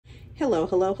Hello,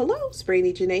 hello, hello.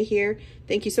 Sprainy Janae here.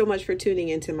 Thank you so much for tuning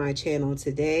into my channel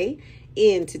today.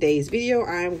 In today's video,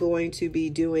 I'm going to be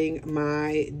doing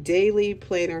my daily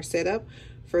planner setup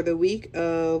for the week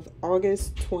of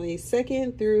August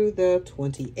 22nd through the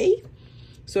 28th.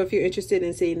 So if you're interested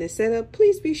in seeing this setup,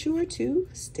 please be sure to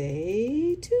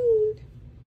stay tuned.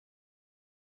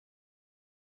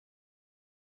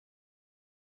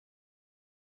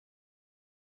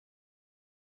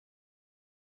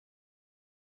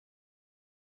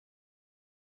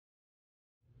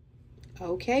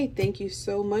 Okay, thank you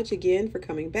so much again for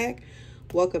coming back.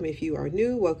 Welcome if you are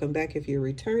new, welcome back if you're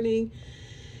returning.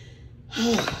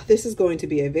 This is going to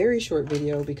be a very short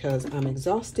video because I'm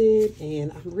exhausted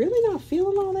and I'm really not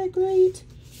feeling all that great.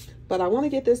 But I want to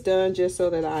get this done just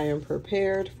so that I am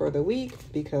prepared for the week,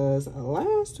 because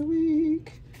last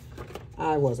week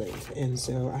I wasn't. And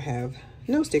so I have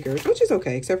no stickers, which is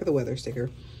okay, except for the weather sticker.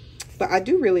 But I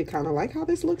do really kind of like how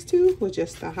this looks too, with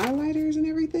just the highlighters and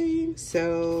everything.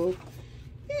 So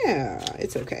yeah,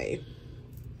 it's okay.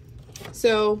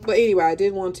 So, but anyway, I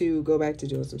did want to go back to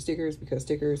doing some stickers because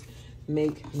stickers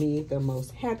make me the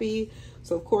most happy.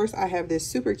 So of course I have this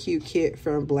super cute kit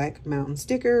from Black Mountain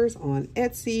Stickers on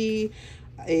Etsy.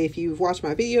 If you've watched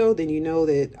my video, then you know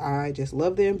that I just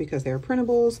love them because they're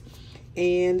printables,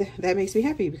 and that makes me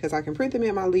happy because I can print them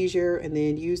at my leisure and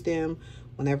then use them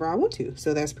whenever I want to.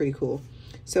 So that's pretty cool.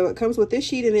 So it comes with this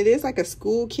sheet, and it is like a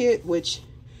school kit, which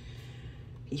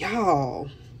y'all,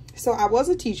 so I was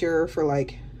a teacher for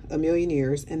like a million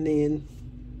years, and then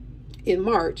in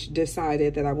March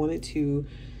decided that I wanted to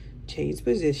change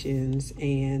positions.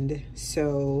 And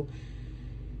so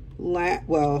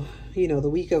well, you know, the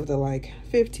week of the like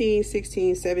 15th,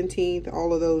 16th, 17th,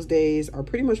 all of those days are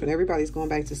pretty much when everybody's going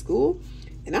back to school.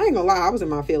 And I ain't gonna lie, I was in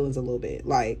my feelings a little bit,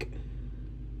 like,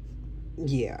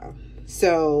 yeah.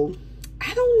 So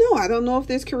I don't know if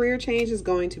this career change is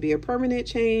going to be a permanent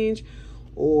change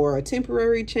or a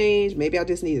temporary change. Maybe I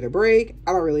just needed a break.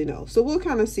 I don't really know. So we'll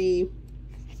kind of see.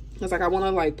 It's like I want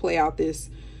to like play out this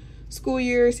school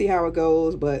year, see how it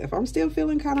goes. But if I'm still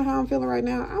feeling kind of how I'm feeling right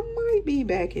now, I might be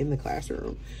back in the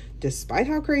classroom. Despite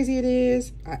how crazy it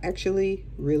is, I actually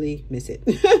really miss it,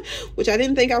 which I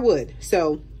didn't think I would.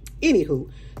 So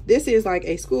anywho, this is like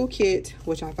a school kit,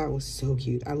 which I thought was so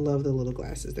cute. I love the little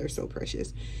glasses. They're so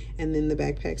precious. And then the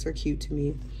backpacks are cute to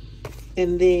me.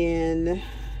 And then,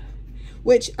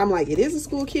 which I'm like, it is a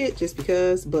school kit just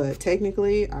because, but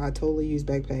technically I totally use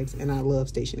backpacks and I love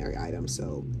stationary items.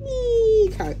 So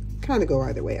kind of go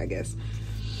either way, I guess.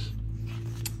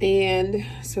 And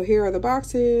so here are the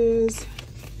boxes.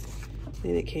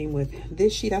 And it came with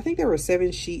this sheet. I think there were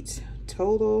 7 sheets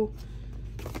total.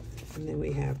 And then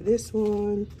we have this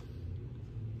one.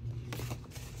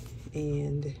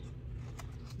 And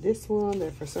this one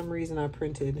that for some reason I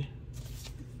printed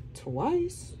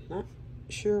twice. Not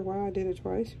sure why I did it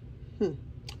twice.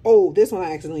 Oh, this one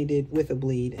I accidentally did with a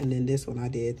bleed, and then this one I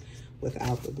did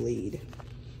without the bleed.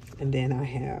 And then I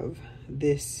have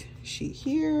this sheet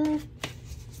here.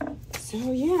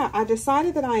 So yeah, I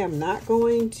decided that I am not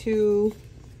going to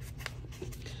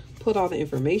put all the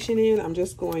information in. I'm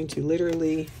just going to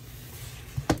literally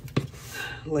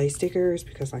lay stickers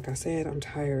because, like I said, I'm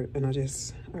tired and I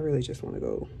really just want to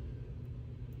go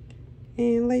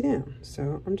and lay down.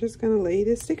 So I'm just gonna lay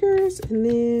the stickers, and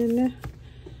then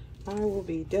I will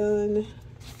be done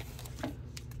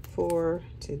for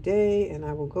today, and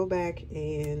I will go back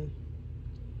and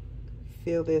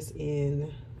fill this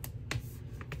in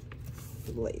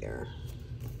later.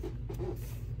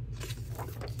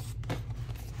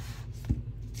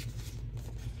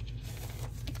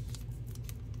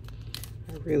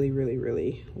 I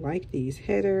really like these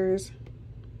headers.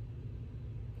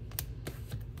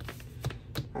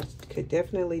 I could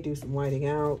definitely do some whiting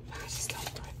out. I just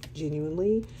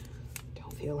genuinely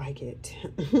don't feel like it.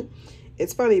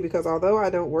 It's funny because although I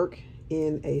don't work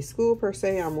in a school per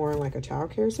se, I'm more in like a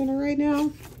child care center right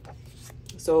now.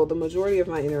 So the majority of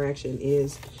my interaction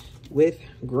is with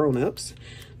grown-ups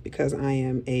because I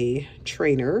am a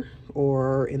trainer,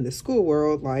 or in the school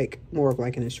world, like more of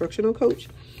like an instructional coach.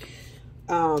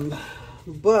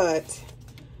 But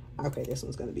okay, this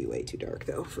one's gonna be way too dark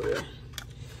though, for real.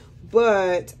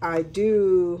 But I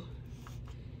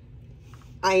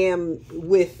am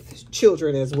with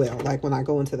children as well. Like when I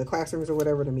go into the classrooms or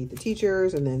whatever to meet the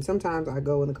teachers, and then sometimes I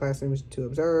go in the classrooms to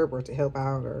observe or to help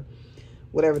out or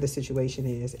whatever the situation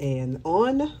is. And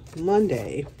on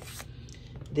Monday,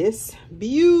 this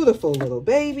beautiful little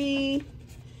baby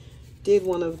did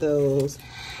one of those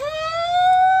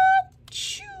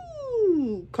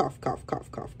cough, cough, cough,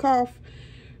 cough, cough,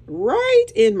 right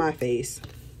in my face.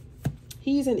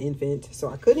 He's an infant, so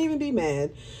I couldn't even be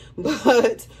mad.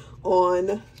 But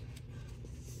on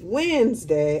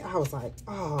Wednesday, I was like,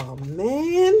 oh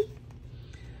man,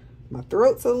 my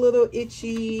throat's a little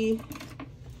itchy.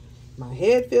 My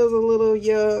head feels a little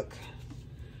yuck.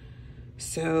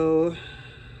 So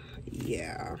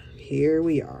yeah, here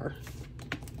we are.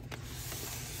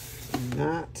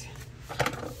 Not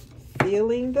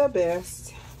feeling the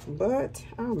best, but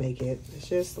I'll make it. It's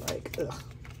just like, ugh,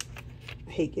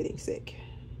 I hate getting sick,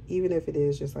 even if it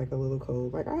is just like a little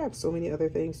cold. Like, I have so many other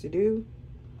things to do,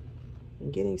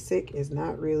 and getting sick is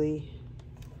not really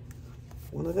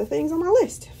one of the things on my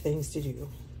list of things to do.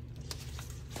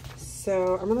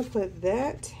 So I'm gonna put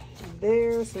that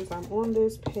there. Since I'm on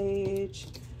this page,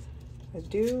 I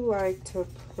do like to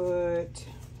put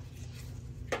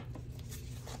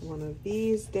one of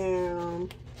these down,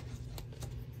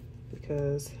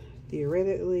 because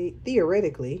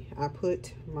theoretically I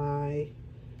put my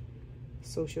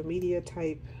social media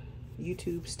type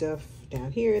YouTube stuff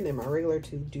down here, and then my regular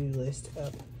to-do list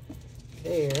up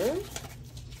there.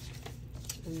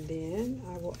 And then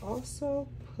I will also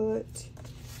put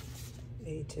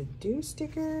a to-do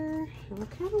sticker. And I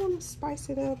kind of want to spice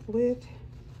it up with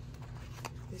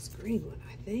this green one,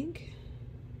 I think.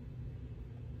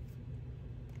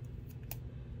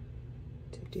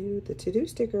 The to-do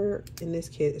sticker in this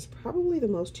kit is probably the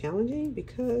most challenging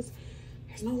because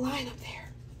there's no line up there.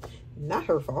 Not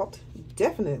her fault.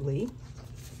 Definitely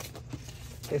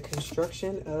the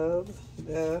construction of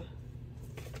the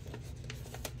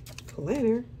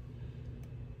planner,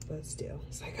 but still,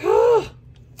 it's like, ah!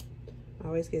 I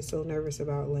always get so nervous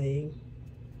about laying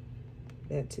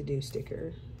that to-do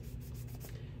sticker.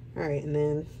 All right, and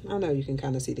then I know you can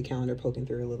kind of see the calendar poking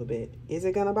through a little bit. Is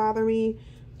it gonna bother me?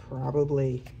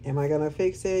 Probably. Am I gonna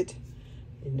fix it?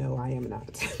 No, I am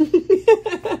not.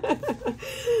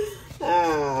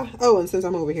 Oh, and since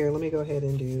I'm over here, let me go ahead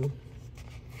and do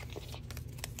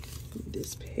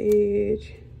this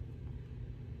page.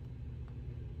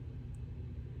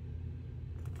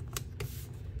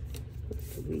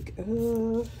 The week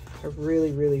of. I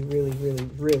really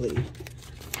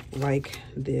like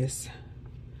this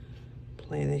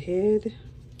plan ahead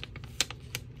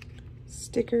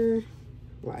sticker.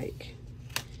 Like,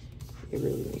 it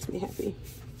really makes me happy.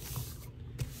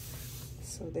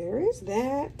 So there is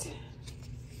that.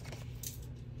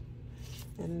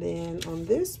 And then on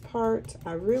this part,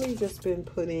 I really just been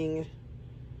putting,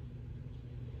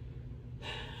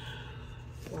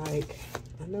 like,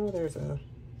 I know there's a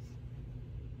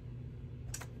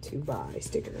to buy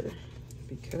sticker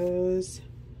because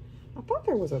I thought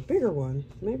there was a bigger one.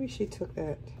 Maybe she took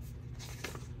that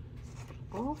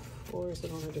off, or is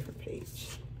it on a different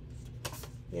page?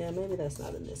 Yeah, maybe that's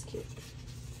not in this kit.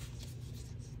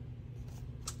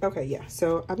 Okay, yeah,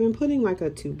 so I've been putting like a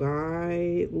to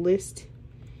buy list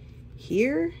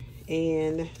here,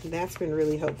 and that's been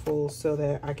really helpful so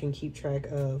that I can keep track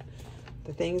of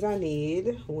the things I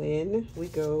need when we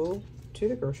go to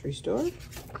the grocery store.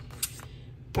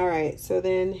 All right, so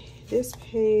then this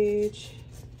page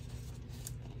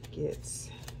gets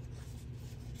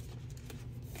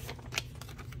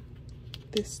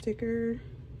this sticker.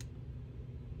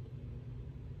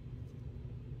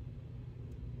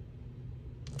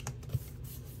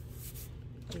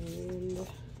 And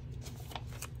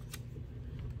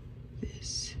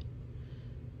this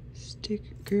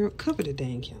sticker. Girl, cover the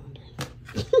dang calendar.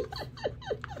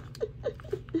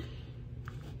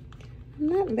 I'm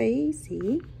not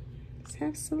lazy. Let's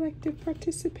have selective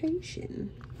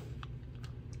participation.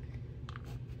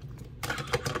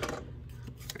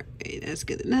 That's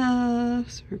good enough.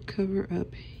 So we'll cover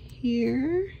up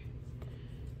here.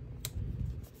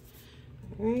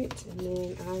 All right, and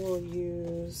then I will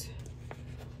use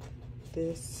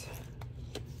this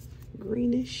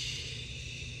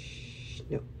greenish,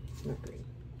 no, not green.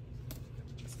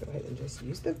 Let's go ahead and just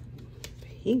use the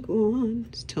pink one.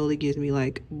 This totally gives me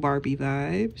like Barbie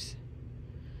vibes.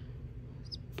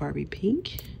 It's Barbie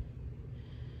pink.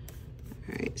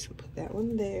 All right, so put that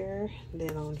one there. And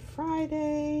then on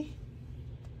Friday,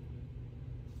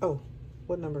 oh,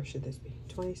 what number should this be?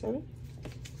 27?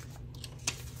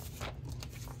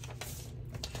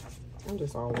 I'm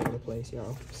just all over the place,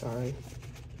 y'all. Sorry.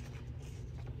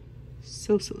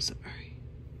 So sorry.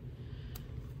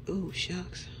 Oh,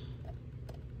 shucks.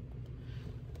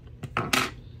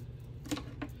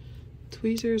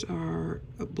 Tweezers are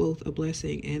both a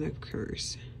blessing and a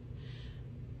curse.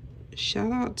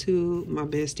 Shout out to my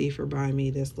bestie for buying me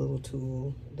this little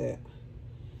tool that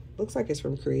looks like it's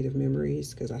from Creative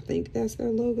Memories, because I think that's their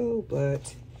logo,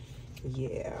 but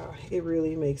yeah, it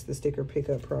really makes the sticker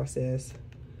pickup process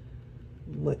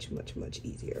much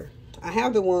easier. I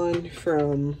have the one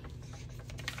from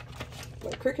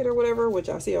like Cricut or whatever, which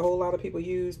I see a whole lot of people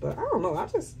use, but I don't know.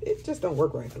 It just don't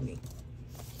work right for me.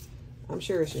 I'm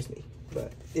sure it's just me,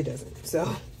 but it doesn't.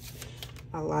 So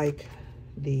I like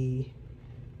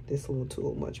this little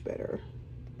tool much better.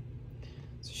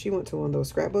 So she went to one of those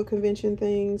scrapbook convention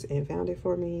things and found it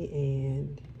for me,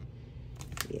 and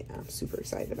yeah, I'm super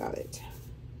excited about it.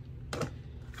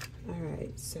 All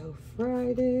right, so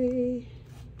Friday.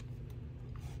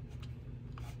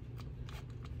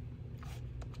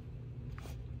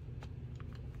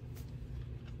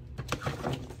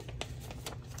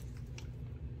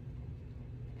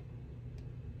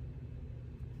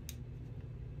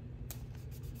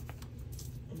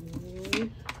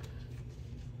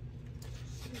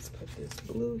 Let's put this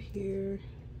blue here.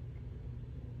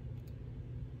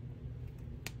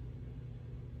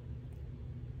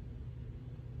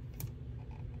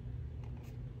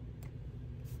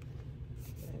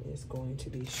 That is going to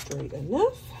be straight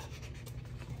enough.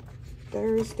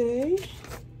 Thursday.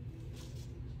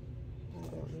 I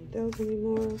don't need those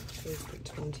anymore. It's the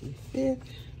 25th.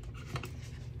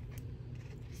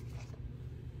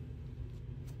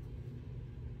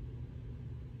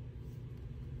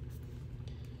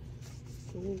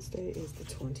 Wednesday is the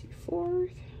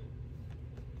 24th.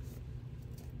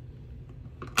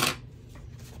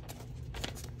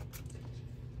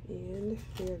 And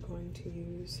we are going to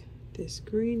use this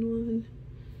green one.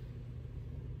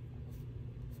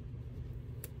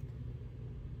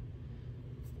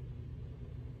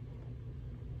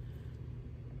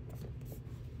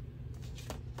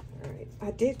 All right,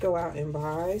 I did go out and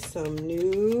buy some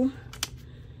new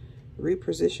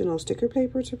repositional sticker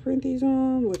paper to print these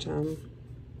on, which I'm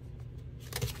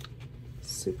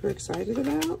super excited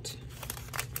about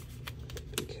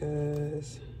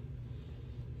because,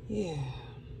 yeah,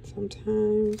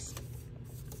 sometimes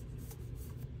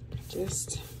I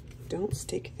just don't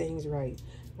stick things right.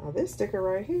 Now this sticker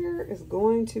right here is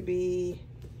going to be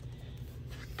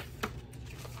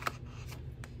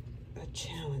a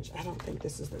challenge. I don't think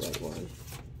this is the right one.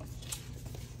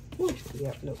 Ooh,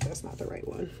 yep, nope, that's not the right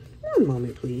one. One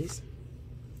moment, please.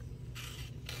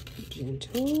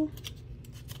 Gentle.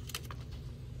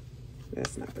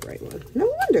 That's not the right one.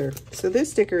 No wonder. So this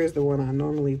sticker is the one I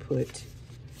normally put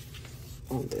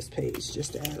on this page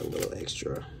just to add a little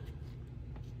extra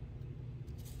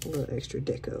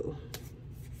deco.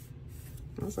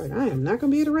 I was like, I am not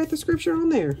gonna be able to write the scripture on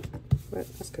there,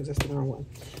 but that's because that's the wrong one.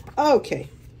 Okay,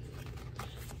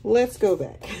 let's go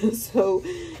back. So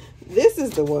this is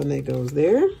the one that goes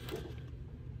there.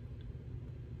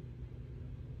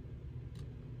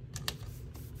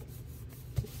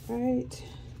 Right.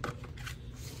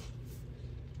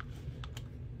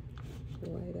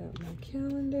 Write out my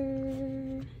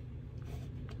calendar.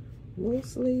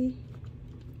 Mostly.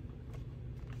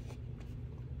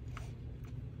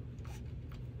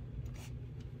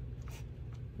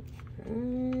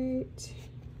 Right.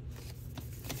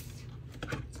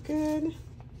 That's good.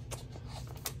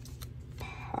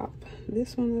 Pop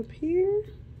this one up here.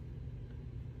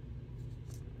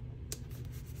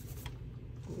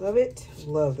 Love it.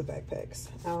 Love the backpacks.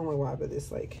 I don't know why, but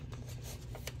it's like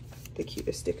the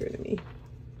cutest sticker to me.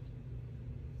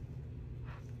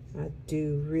 I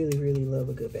do really, really love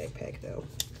a good backpack though.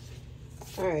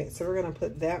 All right, so we're gonna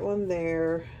put that one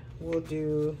there. We'll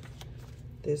do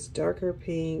this darker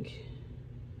pink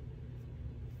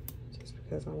just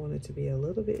because I want it to be a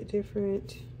little bit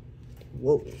different.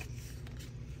 Whoa.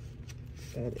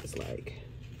 That is like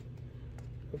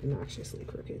obnoxiously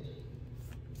crooked.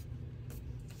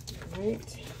 All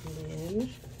right, and then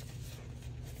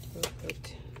we'll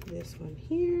put this one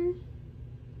here.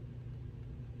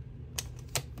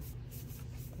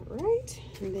 All right,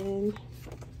 and then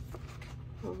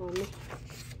on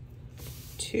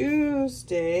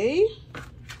Tuesday,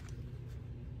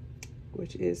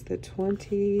 which is the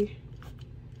 23rd,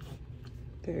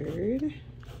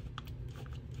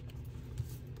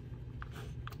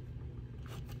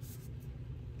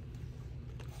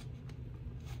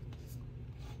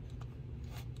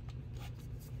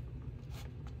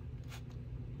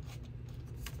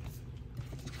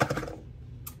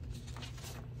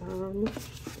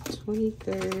 the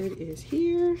 23rd is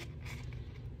here.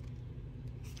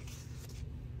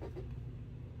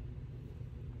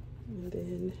 And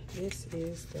then this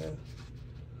is the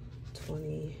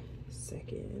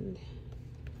 22nd.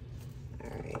 All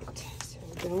right, so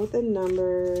we're done with the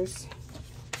numbers.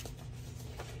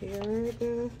 Here are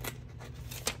the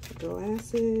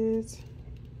glasses.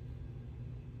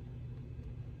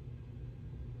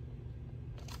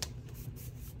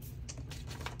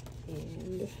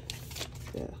 And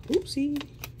the, oopsie,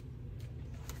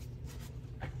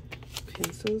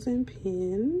 pencils and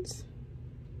pens.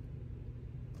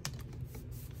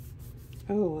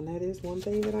 Oh, and that is one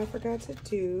thing that I forgot to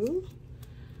do,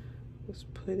 was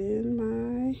put in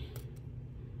my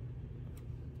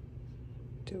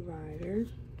divider.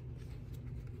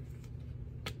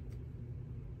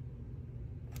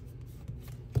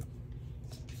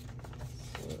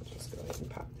 So we'll just go ahead and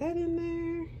pop that in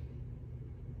there.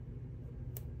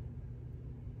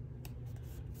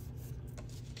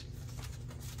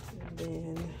 And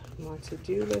then my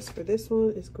to-do list for this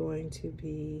one is going to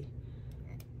be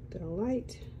the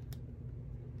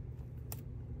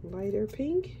lighter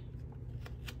pink.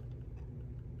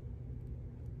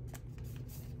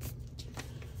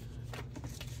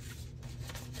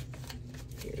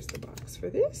 Here's the box for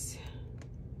this.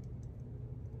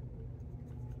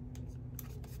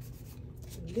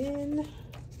 And then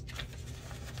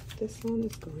this one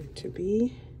is going to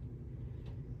be,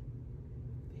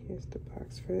 here's the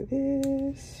box for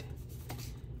this.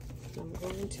 I'm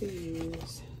going to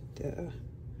use the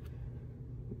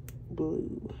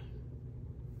blue.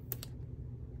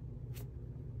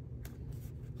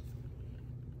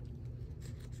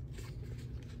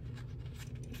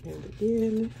 And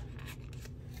again,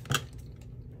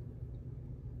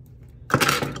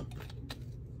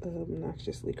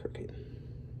 obnoxiously crooked.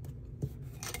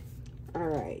 All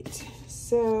right,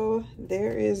 so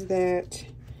there is that.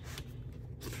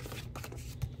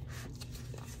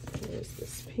 There's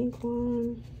this pink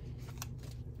one.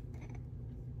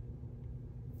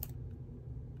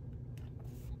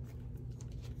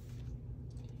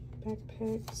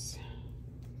 Backpacks.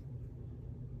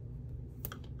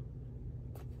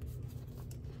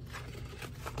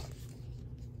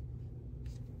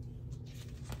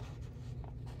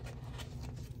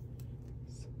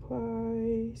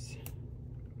 Supplies.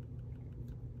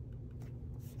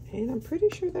 And I'm pretty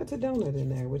sure that's a donut in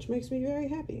there, which makes me very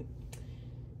happy.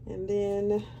 And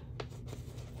then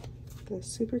the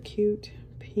super cute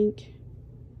pink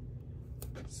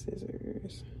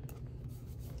scissors.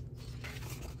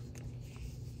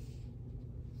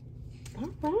 All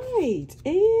right,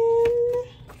 and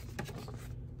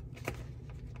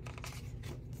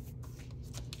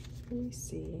let me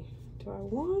see, do I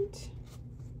want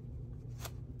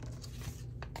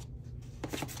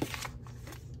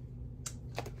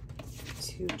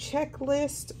to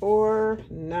checklist or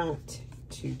not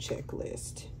to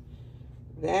checklist?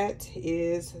 That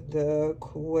is the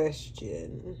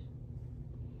question.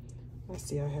 Let's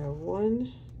see, I have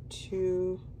 1,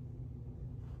 2,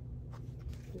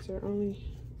 is there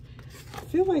only, I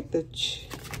feel like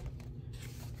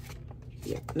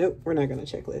yeah, nope, we're not gonna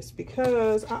checklist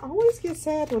because I always get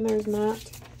sad when there's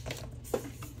not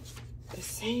the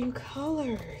same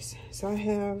colors. So I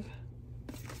have,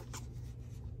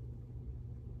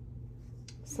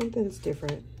 something's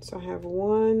different. So I have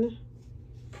 1,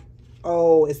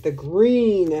 oh, it's the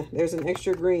green. There's an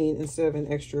extra green instead of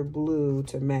an extra blue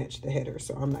to match the header.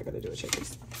 So I'm not gonna do a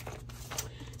checklist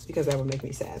because that would make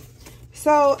me sad.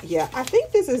 So yeah, I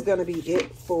think this is gonna be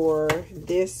it for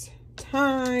this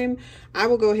time. I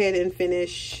will go ahead and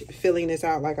finish filling this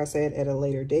out, like I said, at a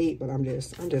later date, but I'm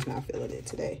just not feeling it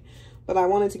today. But I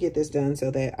wanted to get this done so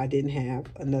that I didn't have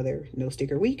another no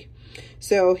sticker week.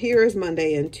 So here is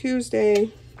Monday and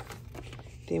Tuesday.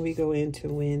 Then we go into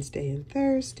Wednesday and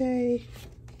Thursday,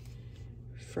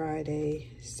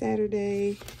 Friday,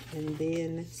 Saturday, and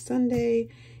then Sunday,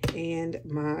 and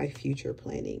my future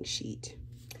planning sheet.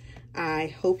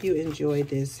 I hope you enjoyed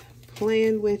this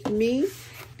plan with me.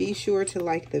 Be sure to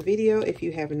like the video if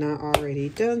you have not already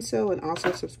done so, and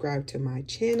also subscribe to my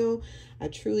channel. I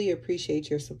truly appreciate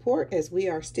your support as we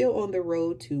are still on the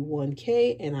road to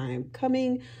 1K, and I am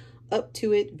coming up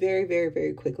to it very, very,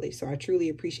 very quickly. So I truly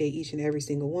appreciate each and every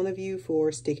single one of you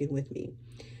for sticking with me.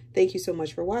 Thank you so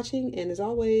much for watching, and as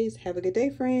always, have a good day,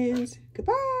 friends.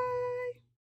 Goodbye.